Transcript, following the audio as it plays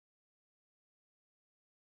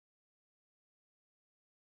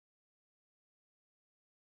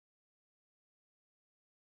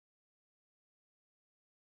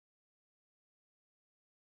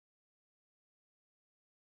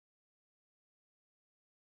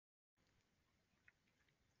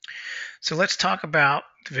So let's talk about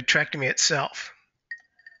the vitrectomy itself.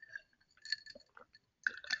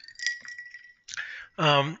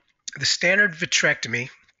 The standard vitrectomy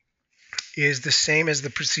is the same as the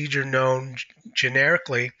procedure known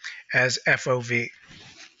generically as FOV.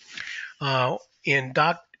 Uh, in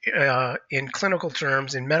in clinical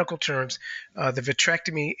terms, in medical terms, the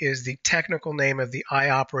vitrectomy is the technical name of the eye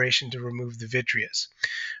operation to remove the vitreous.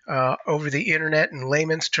 Over the internet, in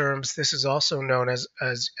layman's terms, this is also known as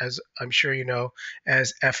I'm sure you know,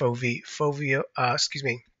 as FOV,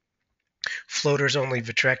 floaters only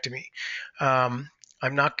vitrectomy.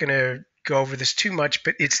 I'm not going to go over this too much,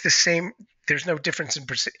 but it's the same. There's no difference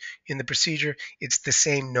in the procedure. It's the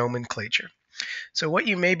same nomenclature. So what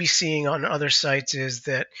you may be seeing on other sites is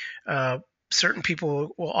that certain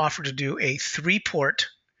people will offer to do a 3-port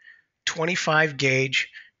 25 gauge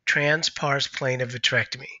transpars plana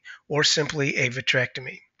vitrectomy, or simply a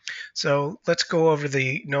vitrectomy. So let's go over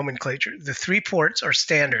the nomenclature. The 3 ports are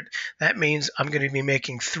standard. That means I'm going to be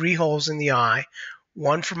making 3 holes in the eye,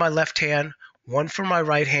 one for my left hand, one for my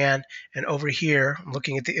right hand, and over here, I'm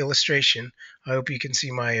looking at the illustration. I hope you can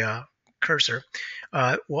see my cursor.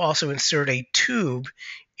 We'll also insert a tube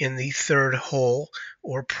in the 3rd hole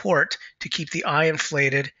or port to keep the eye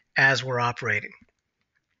inflated as we're operating.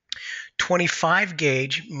 25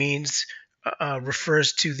 gauge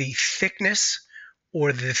refers to the thickness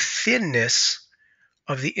or the thinness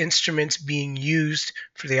of the instruments being used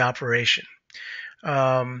for the operation.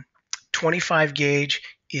 25 gauge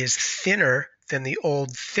is thinner than the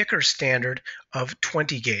old thicker standard of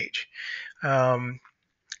 20 gauge.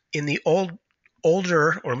 In the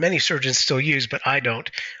older, or many surgeons still use, but I don't,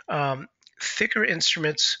 thicker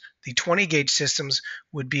instruments, the 20 gauge systems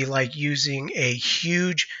would be like using a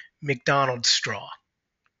huge McDonald's straw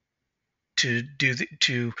to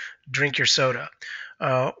drink your soda.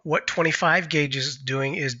 What 25 gauge is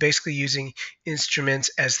doing is basically using instruments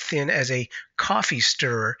as thin as a coffee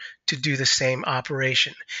stirrer to do the same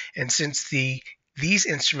operation. And since these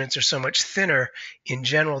instruments are so much thinner, in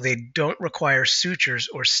general, they don't require sutures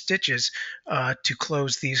or stitches to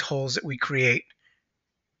close these holes that we create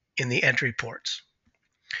in the entry ports.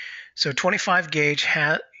 So 25 gauge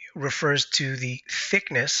refers to the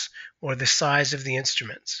thickness or the size of the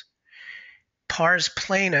instruments. Pars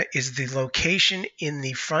plana is the location in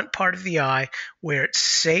the front part of the eye where it's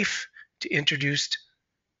safe to introduce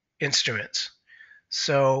instruments.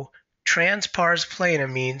 So transpars plana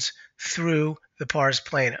means through the pars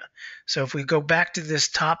plana. So if we go back to this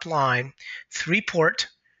top line, 3-port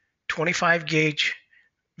 25 gauge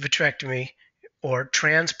vitrectomy or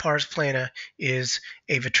transpars plana is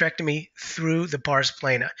a vitrectomy through the pars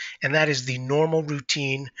plana, and that is the normal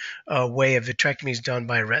routine way of vitrectomy is done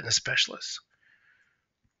by a retina specialist.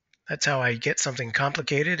 That's how I get something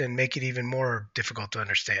complicated and make it even more difficult to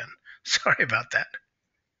understand. Sorry about that.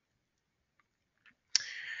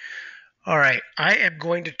 All right, I am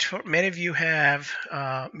going to, many of you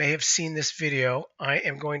may have seen this video. I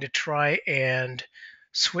am going to try and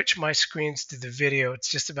switch my screens to the video. It's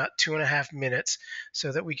just about 2.5 minutes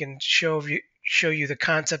so that we can show you the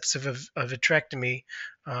concepts of a vitrectomy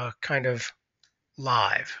kind of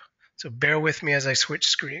live. So bear with me as I switch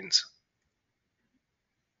screens.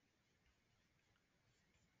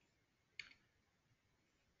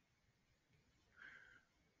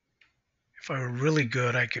 If I were really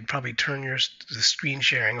good, I could probably turn the screen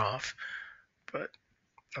sharing off, but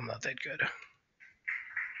I'm not that good.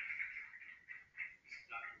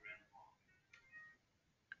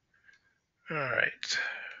 All right.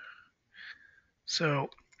 So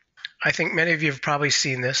I think many of you have probably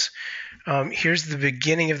seen this. Here's the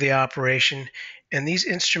beginning of the operation, and these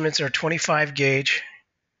instruments are 25 gauge.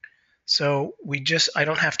 So I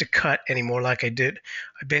don't have to cut anymore like I did.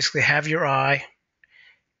 I basically have your eye,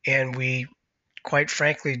 and we, quite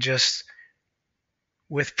frankly, just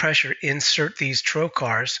with pressure insert these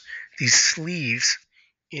trocars, these sleeves,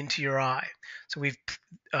 into your eye. So we've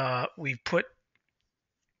put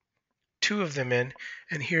 2 of them in,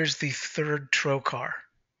 and here's the 3rd trocar.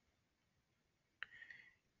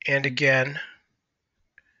 And again,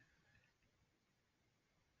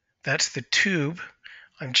 that's the tube.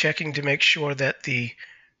 I'm checking to make sure that the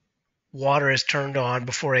water is turned on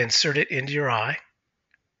before I insert it into your eye.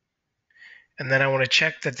 And then I want to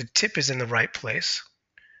check that the tip is in the right place,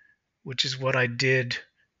 which is what I did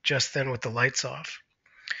just then with the lights off.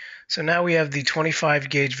 So now we have the 25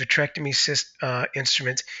 gauge vitrectomy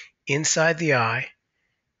instrument inside the eye,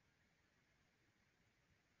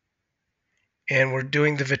 and we're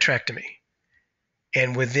doing the vitrectomy.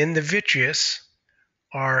 And within the vitreous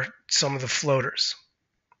are some of the floaters.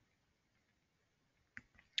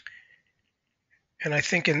 And I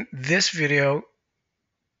think in this video,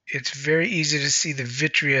 it's very easy to see the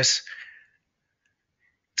vitreous.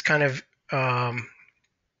 It's kind of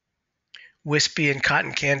wispy and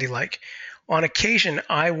cotton candy like. On occasion,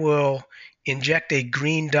 I will inject a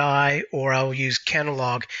green dye or I'll use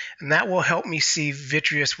Kenalog, and that will help me see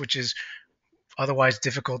vitreous, which is otherwise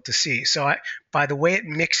difficult to see. So by the way it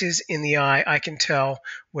mixes in the eye, I can tell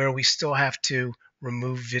where we still have to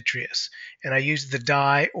remove vitreous. And I use the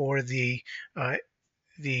dye or the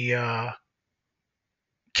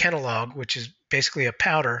Kenalog, which is basically a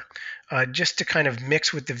powder, just to kind of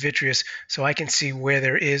mix with the vitreous so I can see where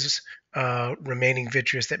there is remaining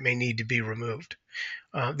vitreous that may need to be removed.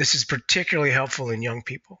 This is particularly helpful in young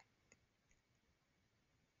people.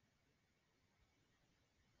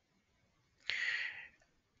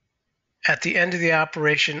 At the end of the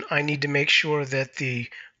operation, I need to make sure that the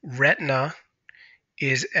retina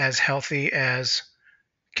is as healthy as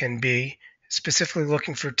can be, specifically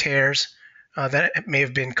looking for tears that may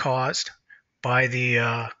have been caused by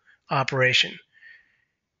the operation.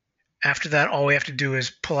 After that, all we have to do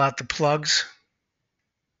is pull out the plugs.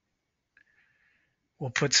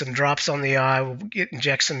 We'll put some drops on the eye, we'll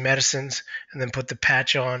inject some medicines, and then put the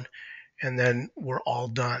patch on, and then we're all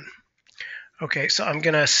done. Okay, so I'm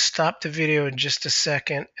going to stop the video in just a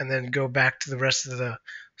second and then go back to the rest of the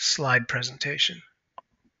slide presentation.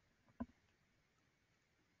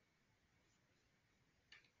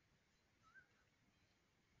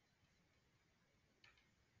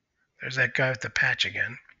 There's that guy with the patch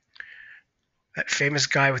again. That famous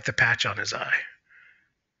guy with the patch on his eye.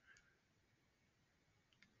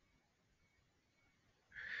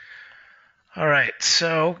 All right,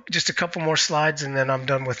 so just a couple more slides and then I'm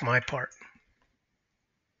done with my part.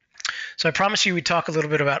 So I promised you we'd talk a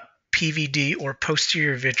little bit about PVD, or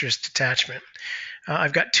posterior vitreous detachment.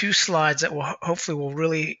 I've got two slides that will hopefully will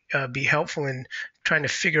really be helpful in trying to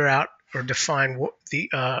figure out or define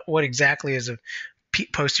what exactly is a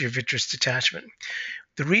posterior vitreous detachment.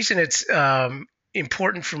 The reason it's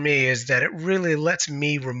important for me is that it really lets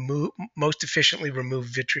me most efficiently remove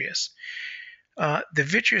vitreous. The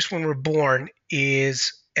vitreous, when we're born,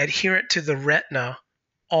 is adherent to the retina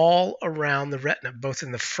all around the retina, both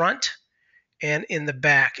in the front and in the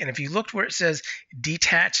back. And if you looked where it says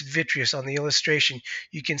detached vitreous on the illustration,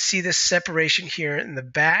 you can see this separation here in the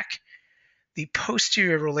back. The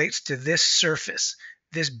posterior relates to this surface,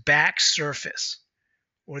 this back surface,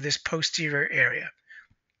 or this posterior area.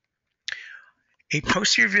 A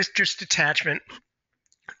posterior vitreous detachment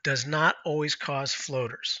does not always cause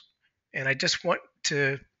floaters. And I just want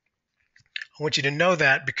you to know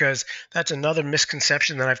that, because that's another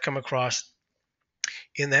misconception that I've come across,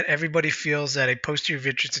 in that everybody feels that a posterior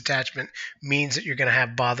vitreous detachment means that you're going to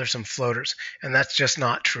have bothersome floaters, and that's just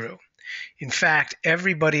not true. In fact,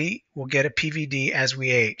 everybody will get a PVD as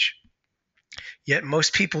we age, yet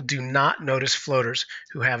most people do not notice floaters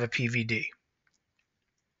who have a PVD.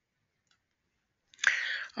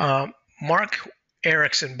 Mark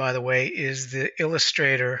Erickson, by the way, is the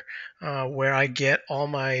illustrator where I get all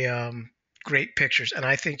my great pictures, and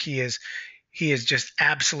I think he is just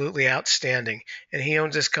absolutely outstanding. And he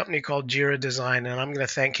owns this company called Jira Design, and I'm going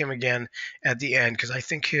to thank him again at the end, because I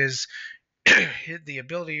think the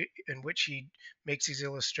ability in which he makes these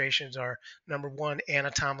illustrations are, number one,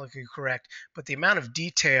 anatomically correct, but the amount of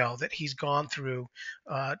detail that he's gone through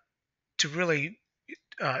to really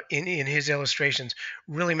in his illustrations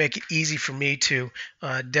really make it easy for me to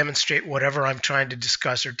demonstrate whatever I'm trying to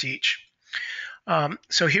discuss or teach.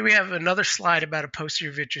 So here we have another slide about a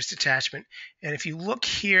posterior vitreous detachment. And if you look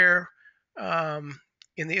here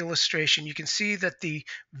in the illustration, you can see that the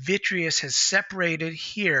vitreous has separated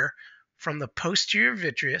here from the posterior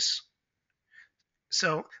vitreous.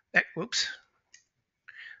 So that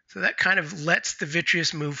kind of lets the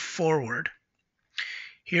vitreous move forward.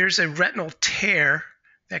 Here's a retinal tear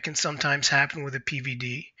that can sometimes happen with a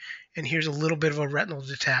PVD. And here's a little bit of a retinal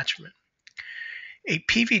detachment. A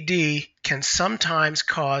PVD can sometimes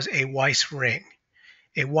cause a Weiss ring.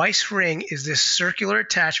 A Weiss ring is this circular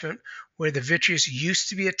attachment where the vitreous used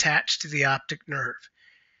to be attached to the optic nerve.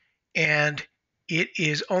 And it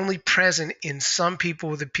is only present in some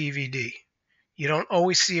people with a PVD. You don't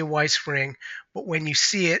always see a Weiss ring, but when you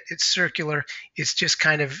see it, it's circular. It's just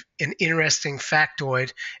kind of an interesting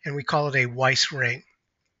factoid, and we call it a Weiss ring.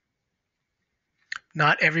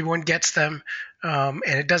 Not everyone gets them, and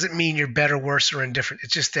it doesn't mean you're better, worse, or indifferent.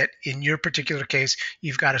 It's just that in your particular case,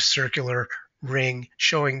 you've got a circular ring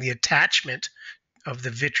showing the attachment of the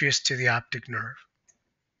vitreous to the optic nerve.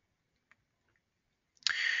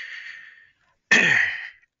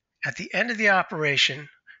 At the end of the operation,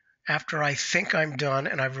 after I think I'm done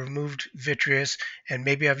and I've removed vitreous and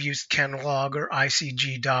maybe I've used Kenlog or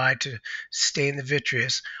ICG dye to stain the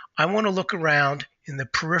vitreous, I want to look around in the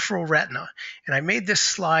peripheral retina. And I made this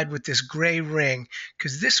slide with this gray ring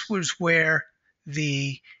because this is where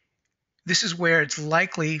it's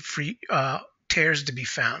likely for tears to be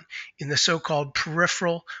found, in the so-called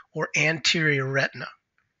peripheral or anterior retina.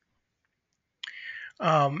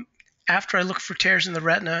 After I look for tears in the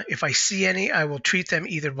retina, if I see any, I will treat them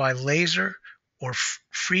either by laser or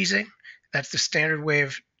freezing. That's the standard way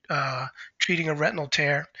of treating a retinal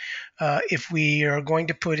tear. If we are going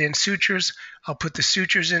to put in sutures, I'll put the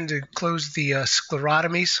sutures in to close the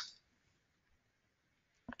sclerotomies.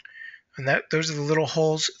 And those are the little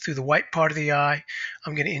holes through the white part of the eye.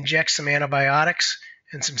 I'm going to inject some antibiotics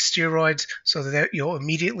and some steroids so that you'll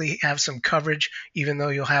immediately have some coverage, even though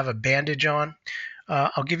you'll have a bandage on.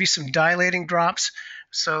 I'll give you some dilating drops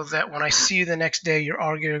so that when I see you the next day, you're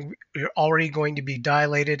already going to be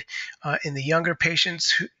dilated. In the younger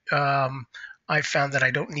patients, I found that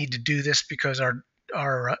I don't need to do this because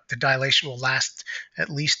the dilation will last at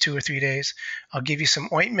least 2 or 3 days. I'll give you some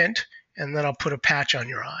ointment, and then I'll put a patch on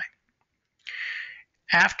your eye.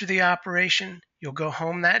 After the operation, you'll go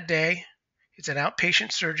home that day. It's an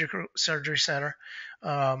outpatient surgery center.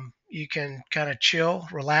 You can kind of chill,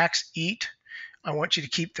 relax, eat. I want you to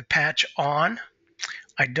keep the patch on.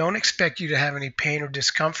 I don't expect you to have any pain or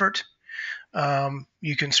discomfort.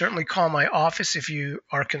 You can certainly call my office if you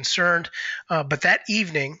are concerned. But that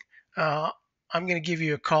evening, I'm going to give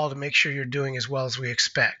you a call to make sure you're doing as well as we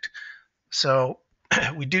expect. So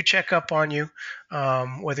we do check up on you,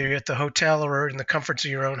 whether you're at the hotel or in the comforts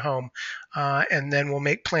of your own home, and then we'll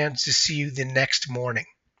make plans to see you the next morning.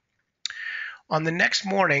 On the next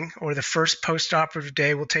morning, or the first post-operative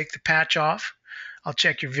day, we'll take the patch off. I'll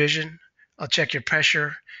check your vision, I'll check your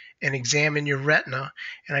pressure, and examine your retina.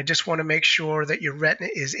 And I just want to make sure that your retina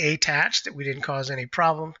is attached, that we didn't cause any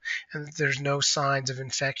problem, and that there's no signs of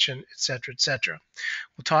infection, etc., etc.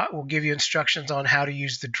 We'll give you instructions on how to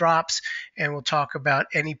use the drops, and we'll talk about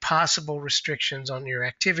any possible restrictions on your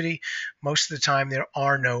activity. Most of the time, there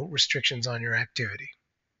are no restrictions on your activity.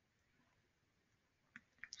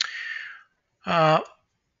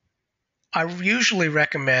 I usually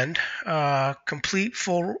recommend complete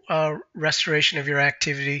full restoration of your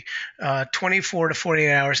activity 24 to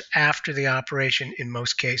 48 hours after the operation in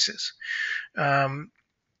most cases. I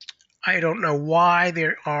don't know why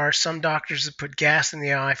there are some doctors that put gas in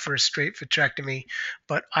the eye for a straight vitrectomy,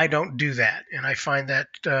 but I don't do that. And I find that,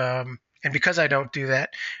 and because I don't do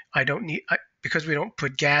that, because we don't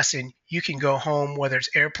put gas in, you can go home, whether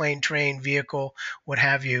it's airplane, train, vehicle, what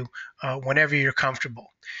have you, whenever you're comfortable.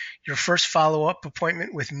 Your first follow-up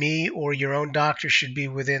appointment with me or your own doctor should be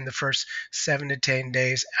within the first 7 to 10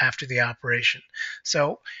 days after the operation.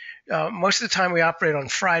 So most of the time we operate on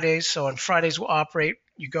Fridays. So on Fridays we'll operate.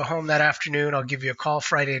 You go home that afternoon. I'll give you a call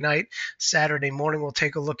Friday night. Saturday morning we'll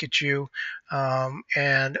take a look at you.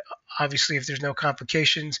 And obviously if there's no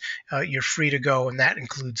complications, you're free to go, and that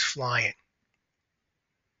includes flying.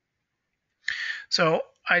 So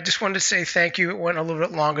I just wanted to say thank you. It went a little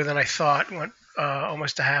bit longer than I thought. It went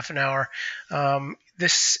almost a half an hour.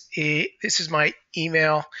 This is my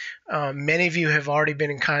email. Many of you have already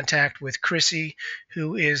been in contact with Chrissy,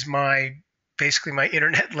 who is basically my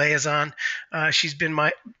internet liaison. She's been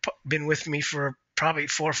with me for probably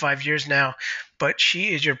 4 or 5 years now, but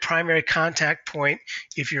she is your primary contact point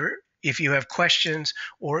if you have questions,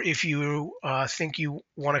 or if you think you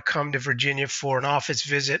want to come to Virginia for an office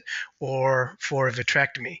visit or for a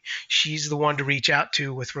vitrectomy. She's the one to reach out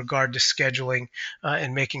to with regard to scheduling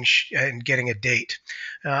and and getting a date.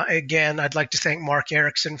 Again, I'd like to thank Mark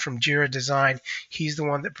Erickson from Jira Design. He's the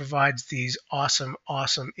one that provides these awesome,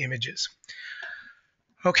 awesome images.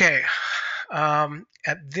 Okay,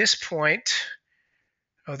 at this point,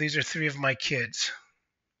 these are 3 of my kids.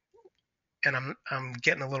 And I'm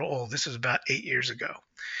getting a little old. This was about 8 years ago.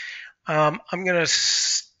 I'm going to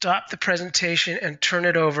stop the presentation and turn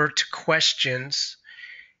it over to questions.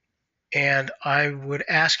 And I would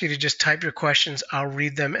ask you to just type your questions. I'll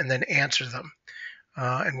read them and then answer them.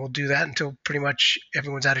 And we'll do that until pretty much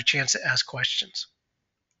everyone's had a chance to ask questions.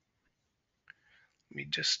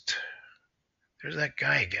 There's that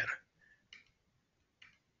guy again.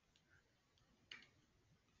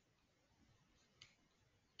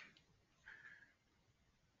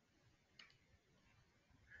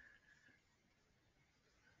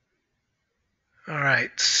 All right,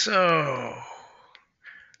 so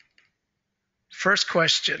first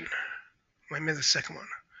question. Let me the second one.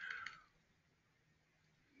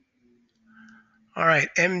 All right,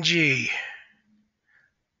 MG.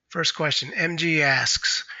 First question. MG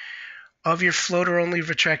asks, of your floater-only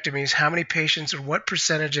vitrectomies, how many patients or what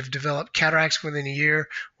percentage have developed cataracts within a year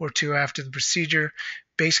or two after the procedure,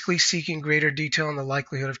 basically seeking greater detail on the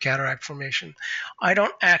likelihood of cataract formation. I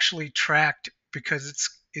don't actually track because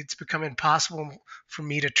it's become impossible for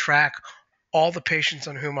me to track all the patients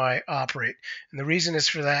on whom I operate. And the reason is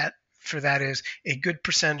for that is a good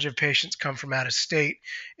percentage of patients come from out of state,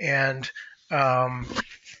 and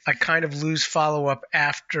I kind of lose follow-up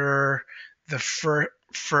after the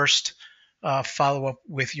first follow-up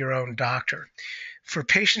with your own doctor. For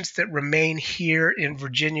patients that remain here in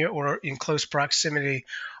Virginia or in close proximity,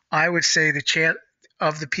 I would say the chance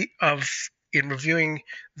of in reviewing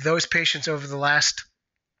those patients over the last,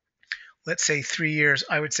 let's say, 3 years,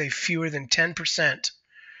 I would say fewer than 10%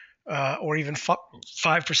 or even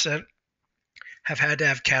 5% have had to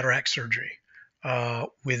have cataract surgery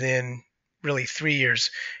within really 3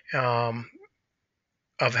 years of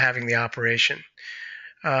having the operation.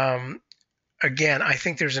 Again, I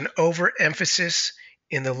think there's an overemphasis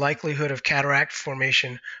in the likelihood of cataract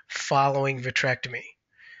formation following vitrectomy.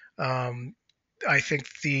 I think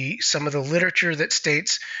some of the literature that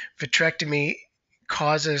states vitrectomy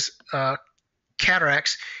causes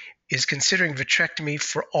cataracts is considering vitrectomy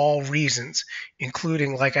for all reasons,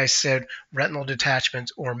 including, like I said, retinal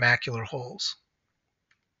detachments or macular holes.